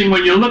astonishing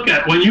when you look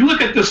at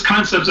this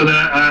concept of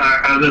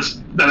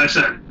that I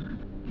said.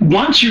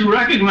 Once you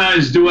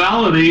recognize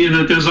duality,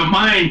 that there's a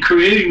mind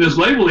creating this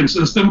labeling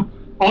system,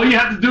 all you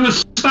have to do is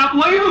stop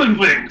labeling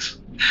things.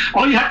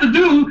 All you have to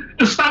do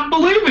is stop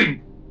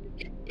believing.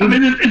 I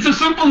mean, it's as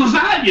simple as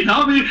that, you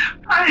know? I mean,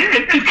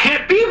 it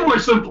can't be more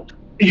simple.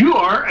 You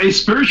are a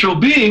spiritual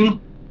being,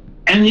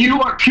 and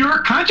you are pure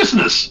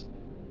consciousness,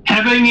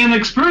 having an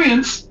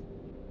experience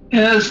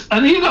as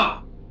an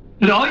ego.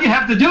 And all you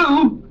have to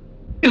do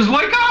is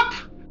wake up.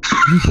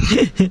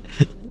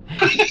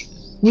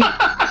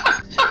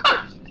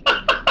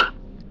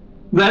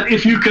 That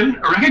if you can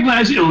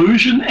recognize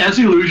illusion as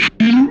illusion,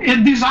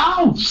 it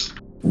dissolves.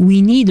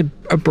 We need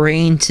a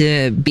brain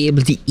to be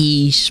able to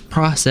eat,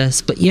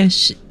 process, but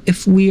yes,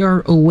 if we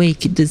are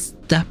awake, does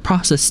that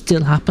process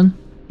still happen?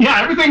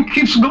 Yeah, everything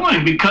keeps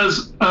going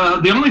because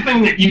the only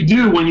thing that you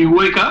do when you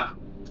wake up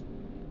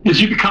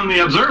is you become the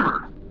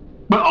observer.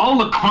 But all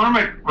the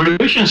karmic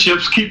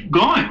relationships keep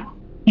going.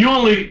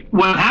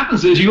 What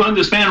happens is you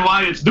understand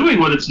why it's doing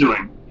what it's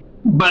doing.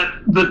 But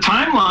the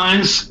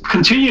timelines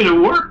continue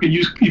to work, and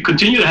you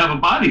continue to have a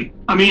body.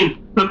 I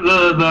mean,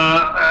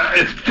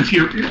 if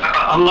you,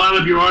 a lot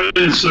of your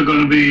audience are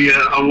going to be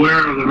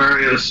aware of the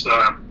various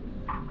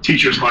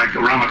teachers like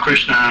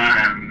Ramakrishna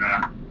and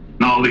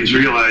all these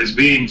realized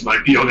beings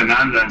like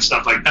Yogananda and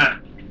stuff like that,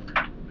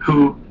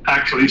 who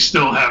actually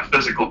still have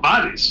physical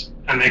bodies,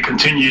 and they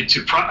continue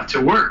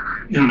to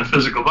work in the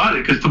physical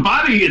body because the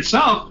body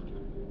itself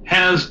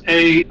has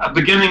a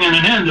beginning and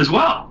an end as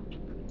well.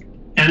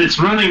 And it's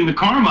running the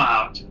karma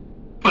out.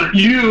 But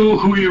you,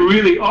 who you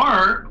really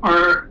are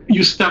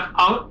you step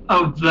out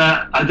of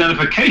that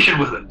identification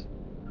with it.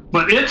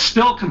 But it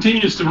still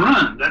continues to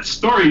run. That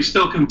story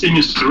still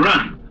continues to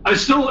run. I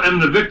still am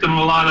the victim of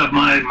a lot of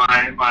my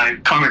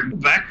karmic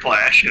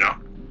backlash, you know.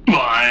 Well,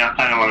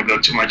 I don't want to go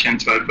too much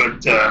into it,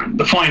 but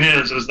the point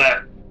is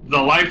that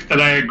the life that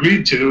I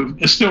agreed to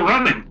is still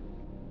running.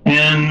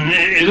 And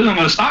it isn't going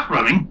to stop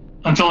running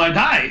until I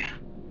die.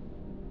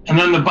 And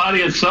then the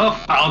body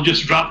itself, I'll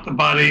just drop the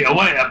body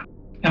away.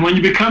 And when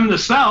you become the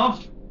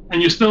self,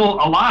 and you're still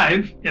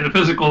alive in a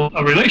physical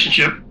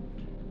relationship,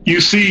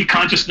 you see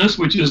consciousness,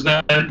 which is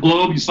that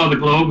globe. You saw the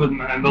globe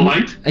and the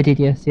light. I did,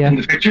 yes, yeah. In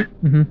the picture.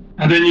 Mm-hmm.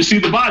 And then you see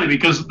the body,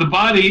 because the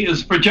body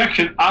is a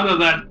projection out of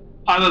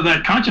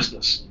that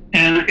consciousness.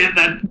 And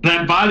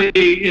that body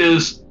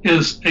is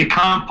a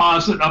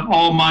composite of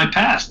all my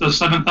past. Those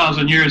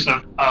 7,000 years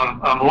of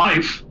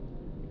life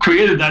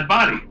created that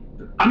body.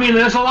 I mean,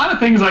 there's a lot of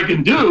things I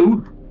can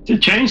do to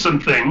change some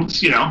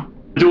things, you know.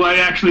 Do I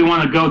actually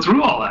want to go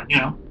through all that, you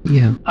know?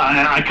 Yeah.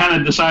 I kind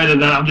of decided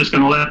that I'm just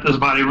going to let this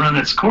body run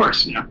its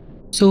course, you know.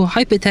 So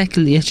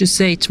hypothetically, let's just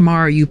say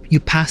tomorrow you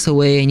pass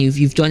away and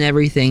you've done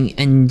everything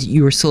and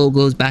your soul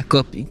goes back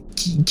up.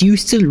 Do you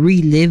still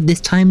relive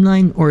this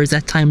timeline, or is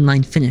that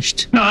timeline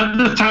finished? No,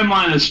 the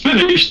timeline is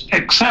finished,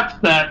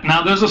 except that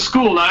now there's a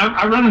school. Now,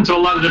 I run into a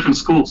lot of different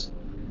schools.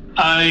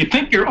 I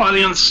think your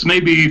audience may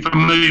be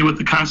familiar with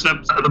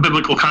the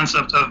biblical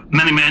concept of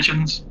many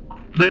mansions.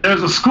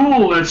 There's a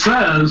school that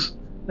says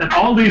that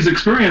all these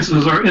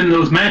experiences are in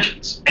those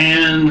mansions.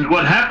 And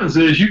what happens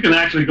is you can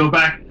actually go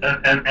back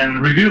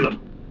and review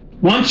them.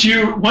 Once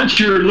you're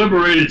a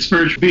liberated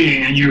spiritual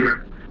being and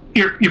you're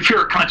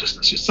pure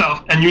consciousness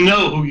yourself and you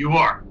know who you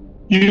are,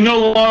 you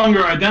no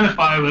longer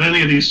identify with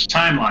any of these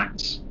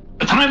timelines.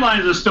 The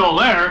timelines are still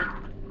there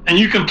and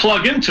you can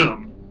plug into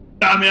them.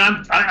 I mean,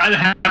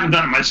 I haven't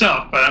done it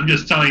myself, but I'm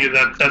just telling you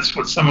that that's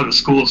what some of the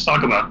schools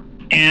talk about.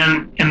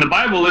 And in the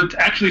Bible, it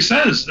actually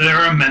says there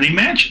are many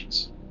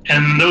mansions.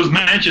 And those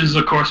mansions,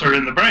 of course, are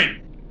in the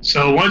brain.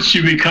 So once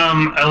you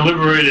become a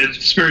liberated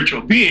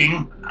spiritual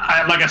being,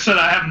 like I said,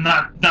 I have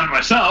not done it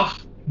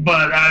myself,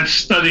 but I've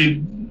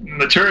studied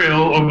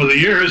material over the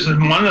years,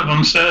 and one of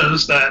them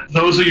says that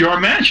those are your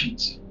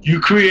mansions. You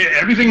create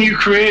everything you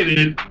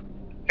created,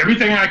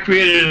 everything I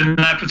created in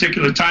that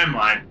particular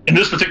timeline, in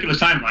this particular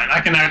timeline, I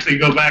can actually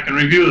go back and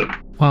review them.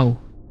 Wow,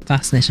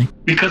 fascinating.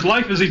 Because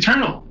life is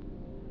eternal.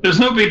 There's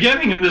no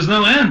beginning and there's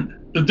no end.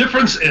 The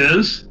difference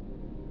is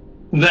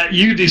that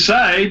you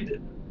decide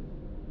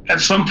at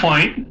some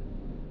point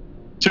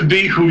to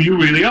be who you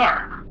really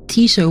are.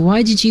 Tito,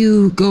 why did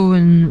you go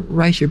and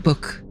write your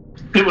book?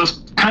 It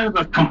was kind of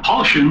a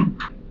compulsion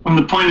from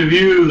the point of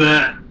view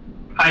that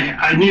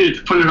I needed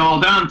to put it all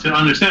down to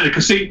understand it.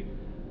 Because see,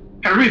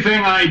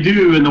 everything I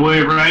do in the way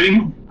of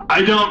writing,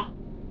 I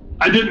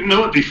didn't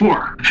know it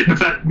before, if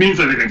that means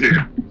anything to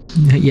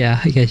you.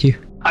 Yeah, I get you.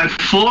 I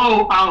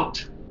flow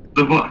out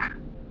the book.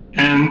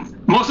 And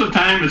most of the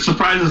time, it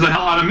surprises the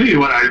hell out of me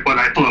when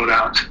I flowed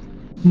out.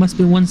 Must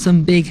be one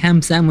some big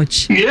ham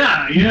sandwich.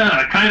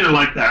 Yeah, kind of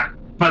like that.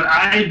 But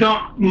I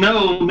don't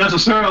know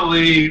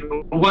necessarily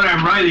what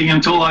I'm writing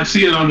until I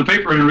see it on the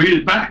paper and read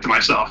it back to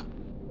myself.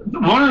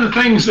 One of the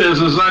things is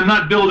I'm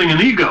not building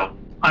an ego.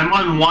 I'm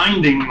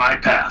unwinding my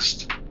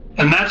past.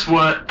 And that's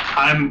what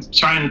I'm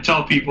trying to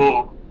tell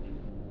people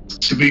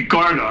to be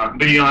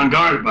on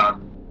guard about.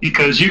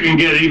 Because you can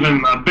get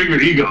even a bigger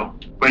ego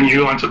when you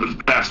go into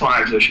the past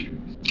lives issue.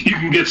 You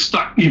can get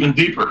stuck even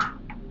deeper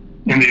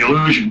in the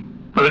illusion.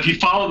 But if you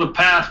follow the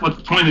path with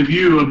the point of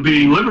view of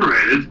being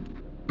liberated,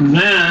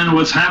 then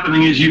what's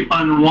happening is you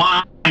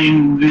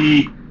unwind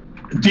the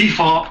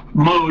default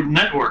mode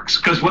networks.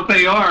 Because what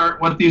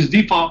these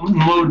default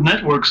mode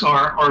networks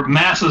are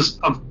masses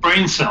of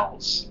brain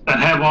cells that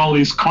have all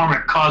these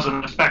karmic cause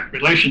and effect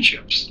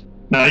relationships.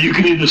 Now you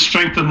can either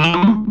strengthen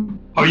them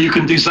or you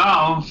can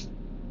dissolve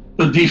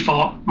the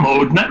default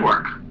mode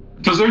network.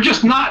 Because they're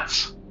just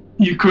knots.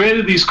 You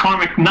created these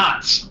karmic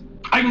knots.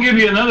 I can give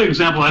you another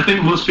example. I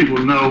think most people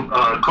know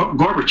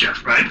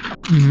Gorbachev, right?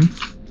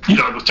 Mm-hmm. You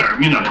know the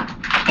term, you know him.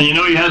 And you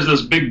know he has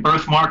this big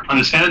birthmark on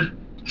his head?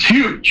 It's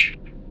huge.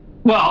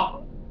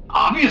 Well,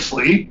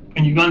 obviously,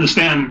 when you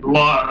understand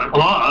law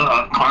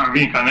of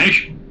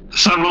reincarnation,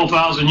 several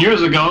thousand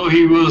years ago,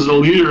 he was the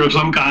leader of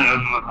some kind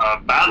of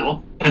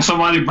battle, and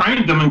somebody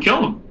brained him and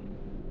killed him.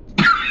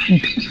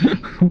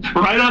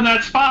 Right on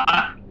that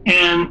spot.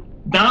 And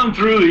down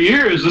through the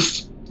years,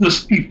 this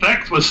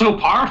effect was so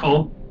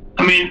powerful.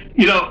 I mean,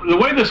 you know, the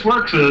way this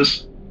works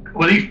is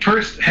when he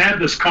first had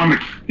this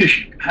karmic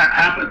issue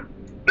happen,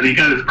 when he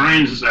got his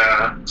brains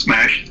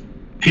smashed,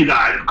 he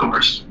died, of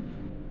course.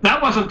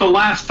 That wasn't the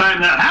last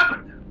time that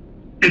happened.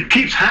 It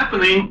keeps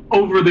happening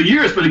over the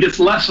years, but it gets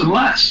less and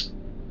less.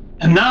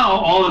 And now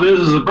all it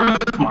is a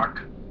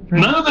birthmark.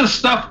 None of this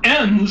stuff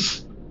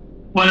ends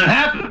when it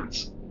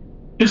happens.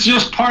 It's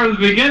just part of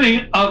the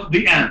beginning of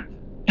the end.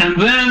 And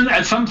then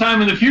at some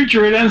time in the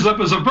future, it ends up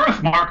as a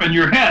birthmark on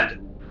your head.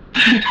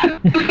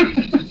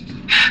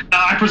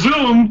 Now, I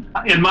presume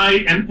in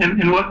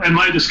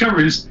my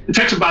discoveries, it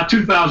takes about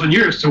 2,000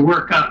 years to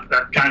work out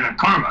that kind of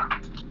karma.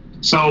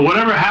 So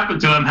whatever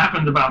happened to him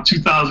happened about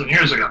 2,000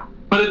 years ago.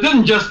 But it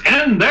didn't just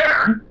end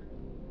there.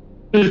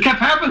 It kept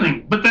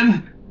happening. But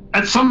then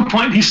at some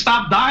point, he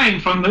stopped dying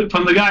from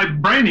the guy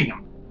braining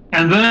him.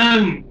 And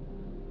then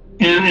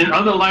in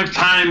other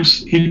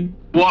lifetimes, he'd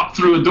walk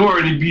through a door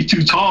and he'd be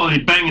too tall and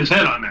he'd bang his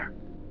head on there.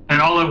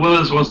 And all it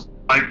was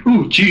like,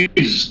 ooh,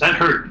 Jesus, that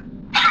hurt.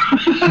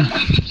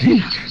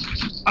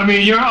 I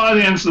mean, your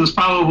audience is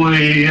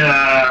probably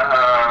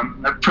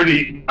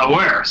pretty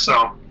aware,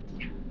 so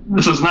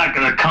this is not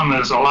going to come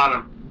as a lot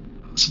of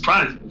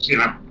surprises, you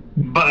know.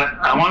 But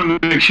I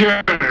want to make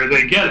sure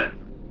they get it.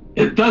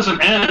 It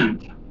doesn't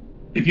end.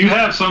 If you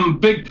have some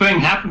big thing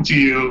happen to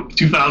you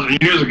 2,000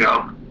 years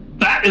ago,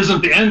 that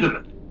isn't the end of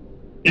it.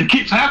 It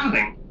keeps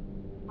happening.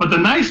 But the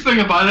nice thing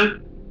about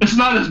it, it's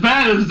not as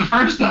bad as the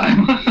first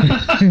time.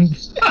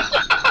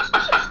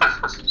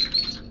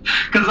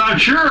 Because I'm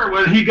sure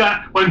when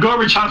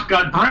Gorbachev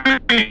got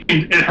brained,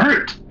 it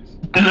hurt.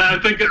 And I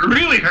think it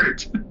really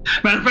hurt.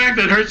 Matter of fact,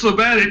 it hurt so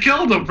bad it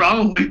killed him,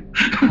 probably.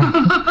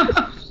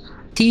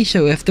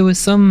 Tito, if there was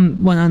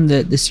someone on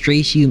the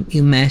street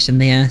you met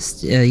and they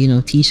asked,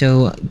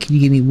 Tito, can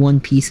you give me one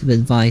piece of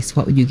advice,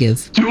 what would you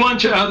give? Do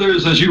unto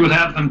others as you would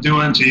have them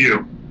do unto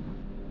you.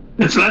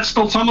 That's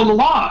still some of the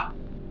law.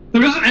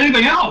 There isn't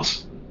anything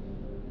else.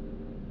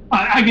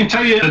 I can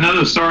tell you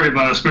another story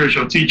about a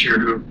spiritual teacher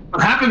who,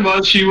 what happened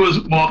was she was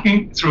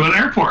walking through an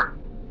airport.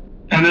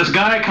 And this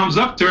guy comes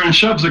up to her and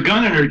shoves a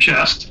gun in her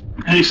chest.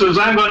 And he says,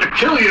 I'm going to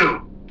kill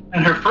you.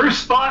 And her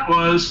first thought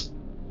was,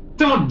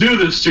 don't do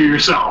this to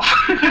yourself.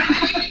 Because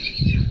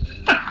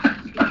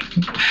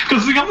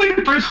the only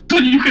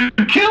person you can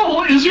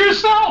kill is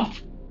yourself.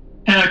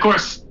 And of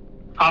course,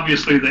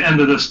 obviously the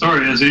end of this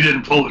story is he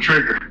didn't pull the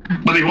trigger.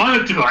 But he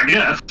wanted to, I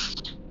guess.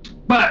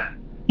 But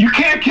you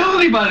can't kill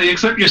anybody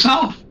except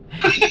yourself.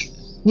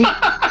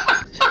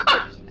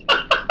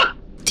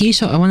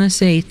 Tito, I want to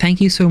say thank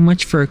you so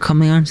much for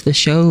coming onto the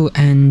show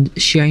and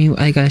sharing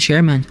what I got to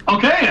share, man.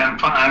 Okay,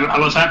 I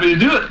was happy to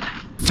do it.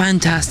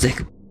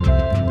 Fantastic.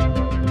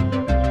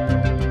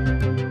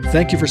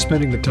 Thank you for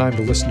spending the time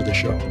to listen to the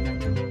show.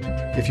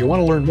 If you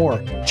want to learn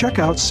more, check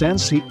out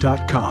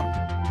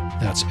sancit.com.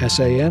 That's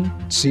SANCIT.com.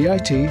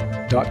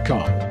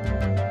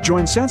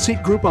 Join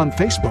Sancit Group on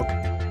Facebook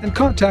and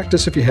contact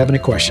us if you have any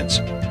questions.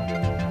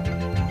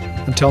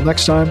 Until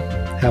next time,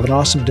 have an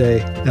awesome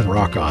day and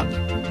rock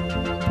on.